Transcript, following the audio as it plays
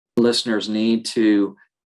listeners need to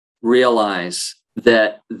realize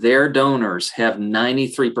that their donors have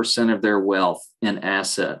 93% of their wealth in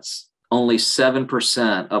assets. Only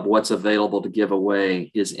 7% of what's available to give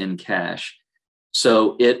away is in cash.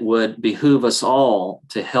 So it would behoove us all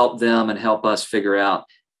to help them and help us figure out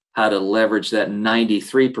how to leverage that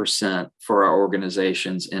 93% for our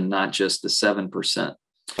organizations and not just the 7%.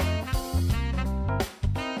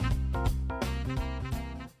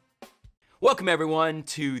 Welcome, everyone,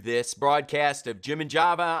 to this broadcast of Jim and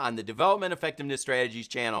Java on the Development Effectiveness Strategies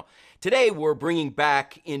channel. Today, we're bringing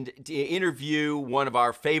back to interview one of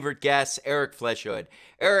our favorite guests, Eric Fleshhood.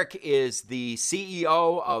 Eric is the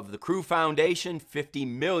CEO of the Crew Foundation, $50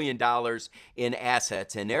 million in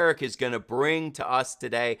assets. And Eric is going to bring to us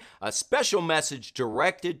today a special message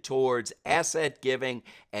directed towards asset giving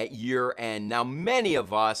at year end. Now, many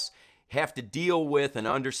of us have to deal with and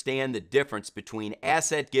understand the difference between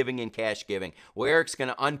asset giving and cash giving. Well, Eric's going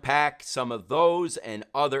to unpack some of those and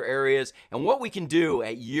other areas and what we can do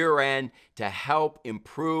at year end to help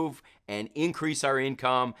improve and increase our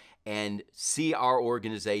income and see our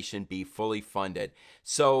organization be fully funded.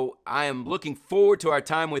 So I am looking forward to our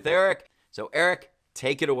time with Eric. So Eric,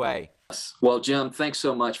 take it away. Well, Jim, thanks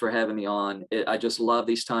so much for having me on. I just love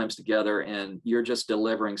these times together, and you're just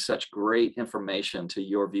delivering such great information to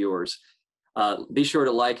your viewers. Be sure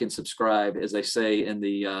to like and subscribe, as they say in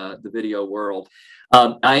the video world.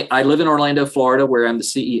 I live in Orlando, Florida, where I'm the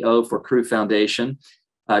CEO for Crew Foundation.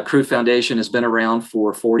 Crew Foundation has been around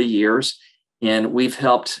for 40 years, and we've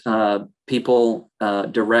helped people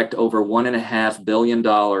direct over $1.5 billion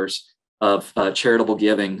of charitable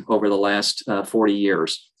giving over the last 40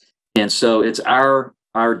 years. And so it's our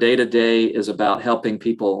day-to-day is about helping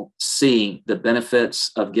people see the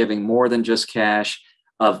benefits of giving more than just cash,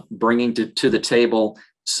 of bringing to the table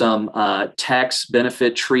some tax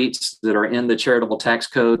benefit treats that are in the charitable tax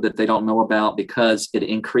code that they don't know about because it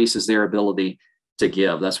increases their ability to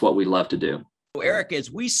give. That's what we love to do. Eric, as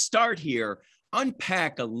we start here,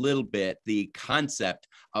 unpack a little bit the concept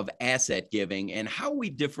of asset giving and how we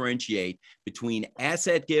differentiate between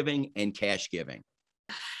asset giving and cash giving.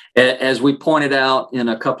 As we pointed out in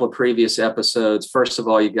a couple of previous episodes, first of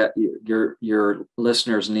all, your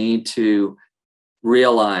listeners need to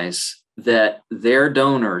realize that their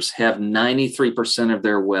donors have 93% of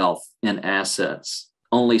their wealth in assets.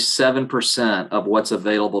 Only 7% of what's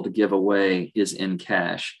available to give away is in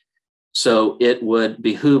cash. So it would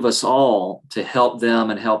behoove us all to help them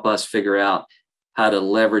and help us figure out how to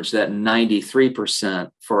leverage that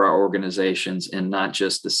 93% for our organizations and not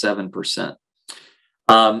just the 7%.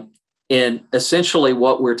 And essentially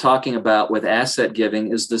what we're talking about with asset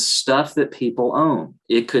giving is the stuff that people own.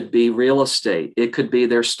 It could be real estate. It could be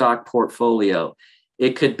their stock portfolio.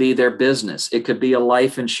 It could be their business. It could be a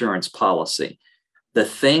life insurance policy. The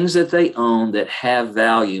things that they own that have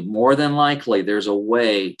value, more than likely, there's a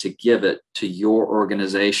way to give it to your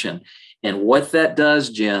organization. And what that does,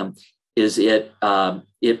 Jim, is it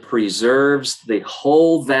preserves the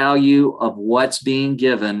whole value of what's being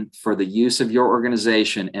given for the use of your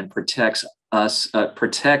organization and protects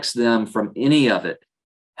them from any of it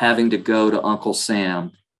having to go to Uncle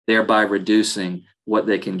Sam, thereby reducing what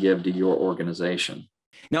they can give to your organization.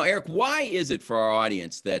 Now, Eric, why is it for our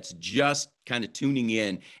audience that's just kind of tuning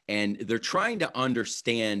in and they're trying to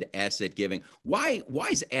understand asset giving? Why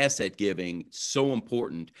is asset giving so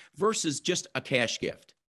important versus just a cash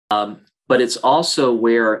gift? But it's also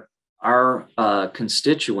where our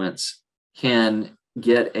constituents can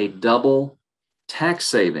get a double tax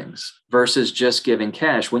savings versus just giving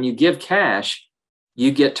cash. When you give cash,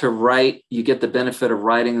 you get the benefit of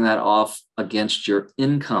writing that off against your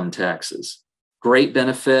income taxes. Great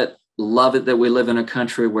benefit. Love it that we live in a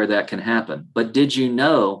country where that can happen. But did you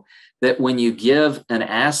know that when you give an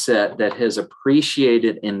asset that has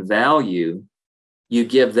appreciated in value, you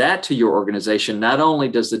give that to your organization, not only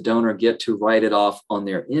does the donor get to write it off on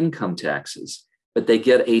their income taxes, but they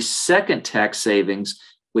get a second tax savings,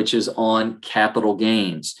 which is on capital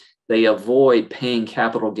gains. They avoid paying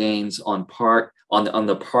capital gains on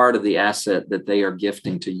the part of the asset that they are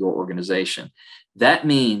gifting to your organization. That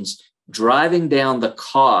means driving down the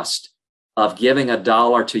cost of giving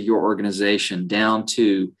 $1 to your organization down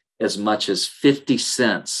to as much as 50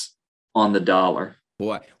 cents on the dollar.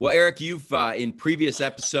 Boy, well, Eric, you've in previous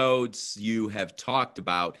episodes, you have talked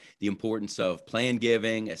about the importance of plan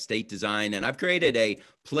giving, estate design, and I've created a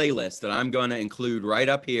playlist that I'm going to include right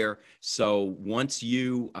up here. So once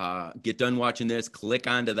you get done watching this, click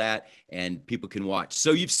onto that and people can watch.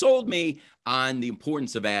 So you've sold me on the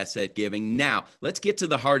importance of asset giving. Now, let's get to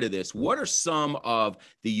the heart of this. What are some of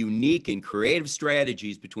the unique and creative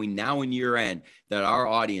strategies between now and year end that our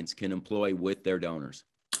audience can employ with their donors?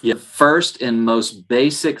 Yeah, first and most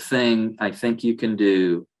basic thing I think you can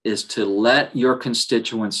do is to let your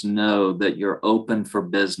constituents know that you're open for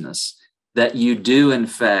business, that you do, in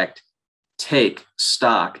fact, take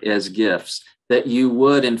stock as gifts, that you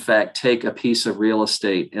would, in fact, take a piece of real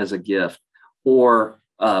estate as a gift or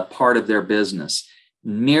part of their business.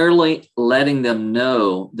 Merely letting them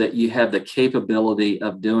know that you have the capability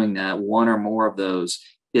of doing that, one or more of those,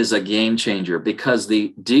 is a game changer, because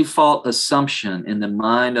the default assumption in the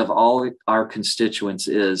mind of all our constituents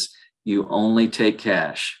is you only take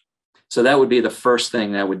cash. So that would be the first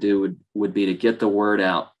thing that I would do would be to get the word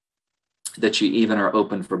out that you even are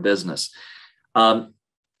open for business.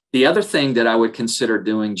 The other thing that I would consider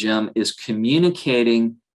doing, Jim, is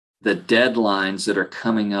communicating the deadlines that are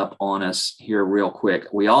coming up on us here real quick.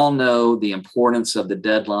 We all know the importance of the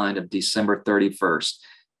deadline of December 31st.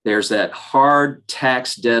 There's that hard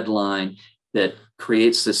tax deadline that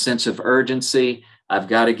creates the sense of urgency. I've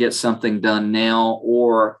got to get something done now,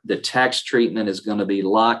 or the tax treatment is going to be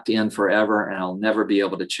locked in forever and I'll never be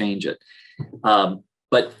able to change it.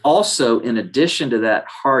 But also, in addition to that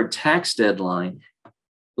hard tax deadline,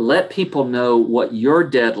 let people know what your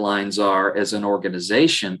deadlines are as an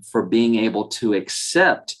organization for being able to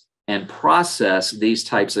accept and process these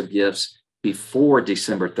types of gifts before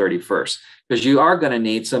December 31st. Because you are going to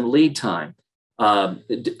need some lead time.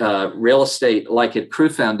 Real estate, like at Crew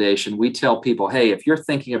Foundation, we tell people, hey, if you're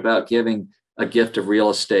thinking about giving a gift of real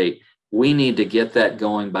estate, we need to get that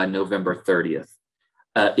going by November 30th.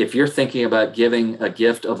 If you're thinking about giving a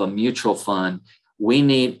gift of a mutual fund,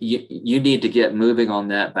 you need to get moving on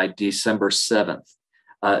that by December 7th.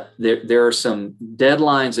 There are some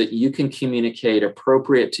deadlines that you can communicate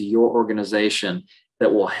appropriate to your organization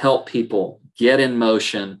that will help people get in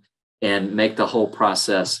motion and make the whole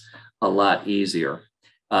process a lot easier.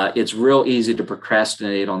 It's real easy to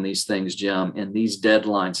procrastinate on these things, Jim, and these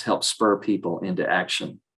deadlines help spur people into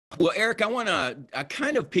action. Well, Eric, I want to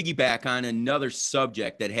kind of piggyback on another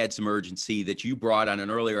subject that had some urgency that you brought on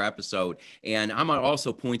an earlier episode. And I'm going to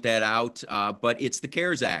also point that out, but it's the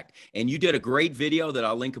CARES Act. And you did a great video that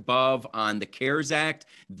I'll link above on the CARES Act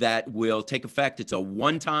that will take effect. It's a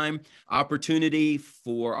one-time opportunity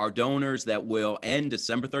for our donors that will end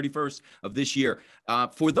December 31st of this year.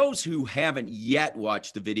 For those who haven't yet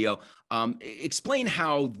watched the video, explain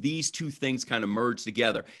how these two things kind of merge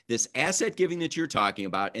together. This asset giving that you're talking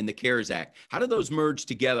about and the CARES Act, how do those merge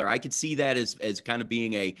together? I could see that as kind of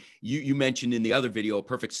being you mentioned in the other video, a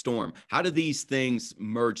perfect storm. How do these things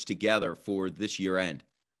merge together for this year end?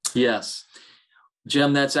 Yes,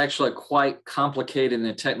 Jim, that's actually a quite complicated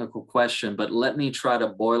and technical question, but let me try to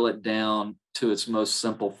boil it down to its most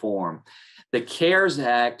simple form. The CARES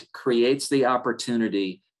Act creates the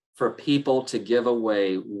opportunity for people to give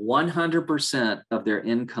away 100% of their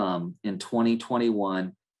income in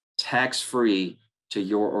 2021 tax-free to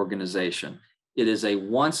your organization. It is a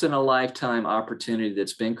once-in-a-lifetime opportunity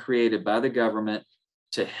that's been created by the government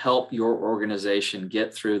to help your organization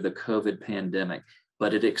get through the COVID pandemic,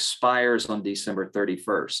 but it expires on December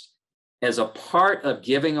 31st. As a part of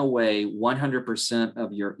giving away 100%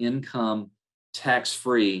 of your income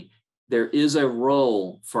tax-free, there is a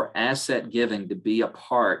role for asset giving to be a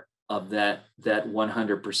part of that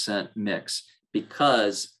 100% mix,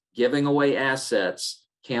 because giving away assets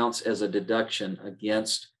counts as a deduction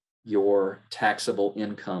against your taxable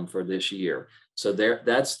income for this year. So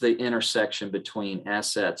that's the intersection between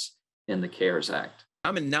assets and the CARES Act.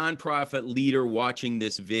 I'm a nonprofit leader watching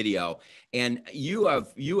this video, and you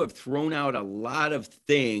have thrown out a lot of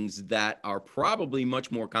things that are probably much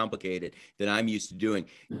more complicated than I'm used to doing.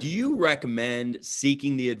 Do you recommend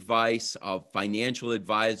seeking the advice of financial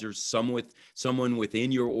advisors, someone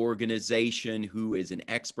within your organization who is an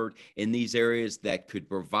expert in these areas that could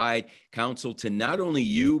provide counsel to not only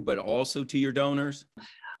you, but also to your donors?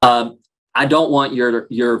 I don't want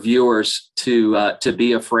your viewers to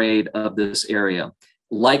be afraid of this area.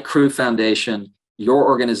 Like Crew Foundation, your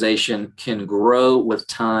organization can grow with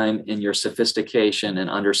time in your sophistication and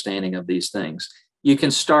understanding of these things. You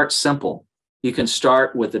can start simple. You can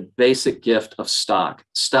start with a basic gift of stock.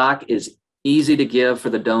 Stock is easy to give for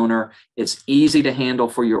the donor. It's easy to handle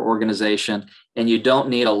for your organization. And you don't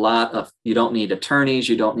need attorneys.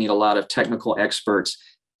 You don't need a lot of technical experts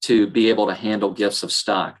to be able to handle gifts of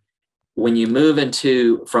stock. When you move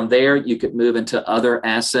from there, you could move into other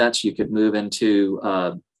assets. You could move into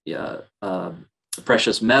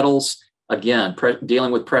precious metals. Again,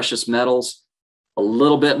 dealing with precious metals, a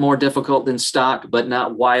little bit more difficult than stock, but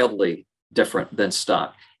not wildly different than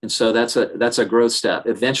stock. And so that's a growth step.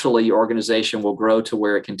 Eventually, your organization will grow to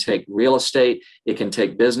where it can take real estate, it can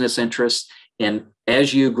take business interests. And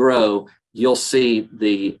as you grow, you'll see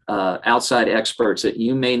the outside experts that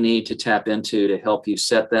you may need to tap into to help you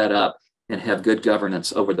set that up and have good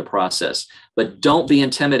governance over the process. But don't be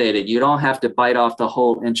intimidated. You don't have to bite off the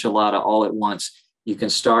whole enchilada all at once. You can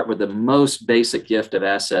start with the most basic gift of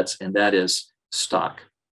assets, and that is stock.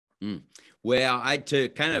 Well, to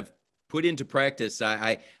kind of put into practice,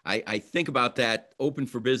 I think about that open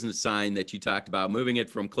for business sign that you talked about, moving it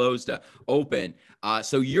from closed to open.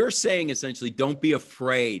 So you're saying essentially, don't be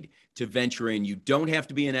afraid to venture in. You don't have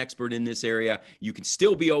to be an expert in this area. You can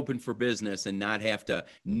still be open for business and not have to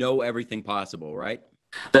know everything possible, right?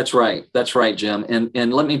 That's right. That's right, Jim.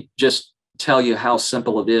 And let me just tell you how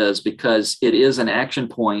simple it is, because it is an action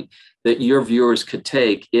point that your viewers could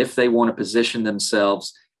take if they want to position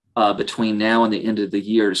themselves between now and the end of the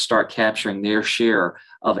year to start capturing their share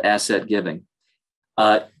of asset giving.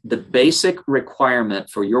 The basic requirement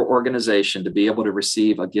for your organization to be able to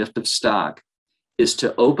receive a gift of stock is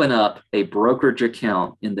to open up a brokerage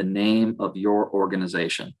account in the name of your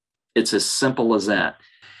organization. It's as simple as that.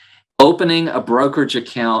 Opening a brokerage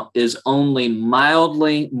account is only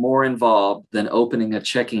mildly more involved than opening a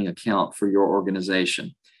checking account for your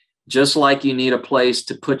organization. Just like you need a place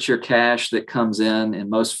to put your cash that comes in,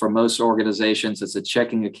 and for most organizations, it's a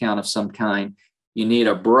checking account of some kind. You need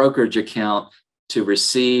a brokerage account to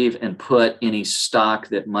receive and put any stock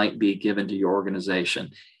that might be given to your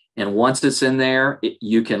organization. And once it's in there,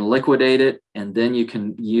 you can liquidate it, and then you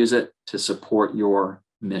can use it to support your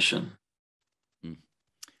mission.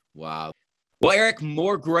 Wow. Well, Eric,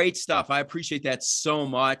 more great stuff. I appreciate that so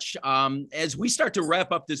much. As we start to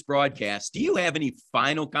wrap up this broadcast, do you have any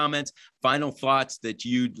final comments, final thoughts that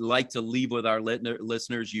you'd like to leave with our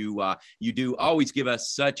listeners? You do always give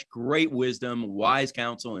us such great wisdom, wise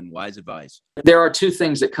counsel, and wise advice. There are two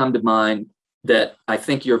things that come to mind that I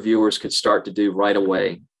think your viewers could start to do right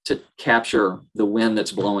away to capture the wind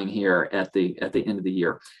that's blowing here at the end of the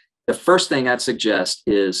year. The first thing I'd suggest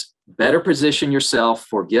is better position yourself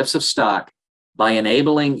for gifts of stock by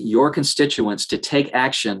enabling your constituents to take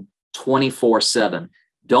action 24/7.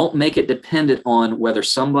 Don't make it dependent on whether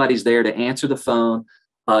somebody's there to answer the phone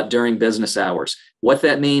during business hours. What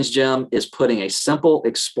that means, Jim, is putting a simple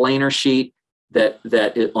explainer sheet that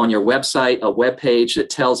on your website, a web page that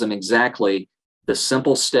tells them exactly the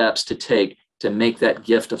simple steps to take to make that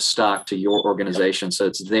gift of stock to your organization, so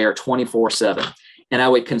it's there 24/7. And I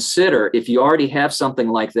would consider, if you already have something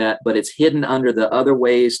like that, but it's hidden under the other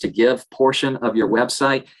ways to give portion of your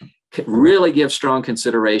website, really give strong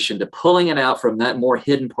consideration to pulling it out from that more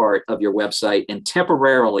hidden part of your website and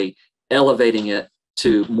temporarily elevating it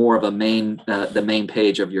to more of the main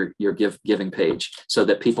page of your giving page, so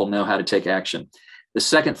that people know how to take action. The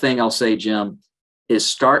second thing I'll say, Jim, is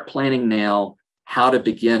start planning now how to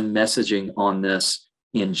begin messaging on this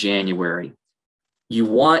in January. You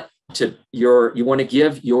want to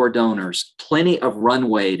give your donors plenty of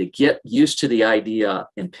runway to get used to the idea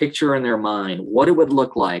and picture in their mind what it would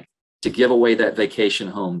look like to give away that vacation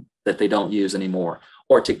home that they don't use anymore,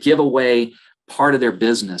 or to give away part of their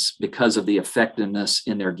business because of the effectiveness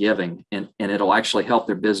in their giving, and it'll actually help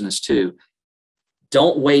their business too.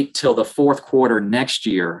 Don't wait till the fourth quarter next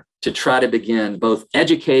year to try to begin both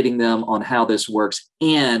educating them on how this works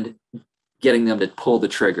and getting them to pull the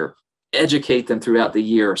trigger. Educate them throughout the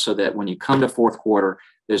year so that when you come to fourth quarter,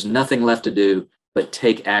 there's nothing left to do but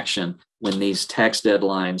take action when these tax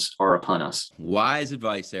deadlines are upon us. Wise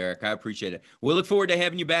advice, Eric. I appreciate it. We'll look forward to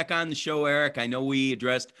having you back on the show, Eric. I know we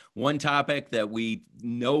addressed one topic that we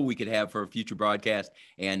know we could have for a future broadcast,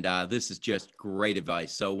 and this is just great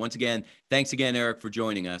advice. So once again, thanks again, Eric, for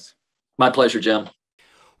joining us. My pleasure, Jim.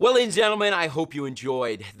 Well, ladies and gentlemen, I hope you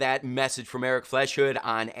enjoyed that message from Eric Fleshhood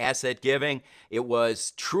on asset giving. It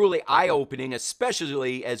was truly eye-opening,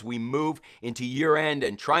 especially as we move into year-end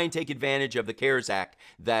and try and take advantage of the CARES Act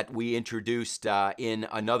that we introduced in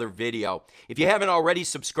another video. If you haven't already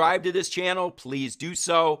subscribed to this channel, please do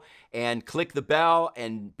so and click the bell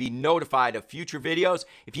and be notified of future videos.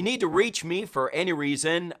 If you need to reach me for any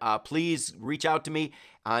reason, please reach out to me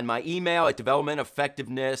on my email at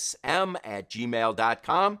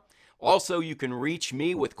developmenteffectivenessm@gmail.com, Also, you can reach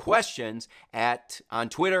me with questions on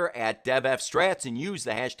Twitter at DevFStrats and use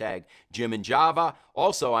the hashtag Jim and Java.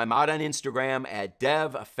 Also, I'm out on Instagram at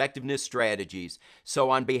Dev Effectiveness Strategies. So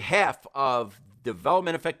on behalf of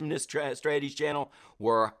Development Effectiveness Strategies channel,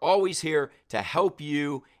 we're always here to help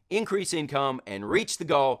you increase income and reach the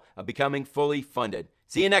goal of becoming fully funded.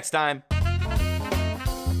 See you next time.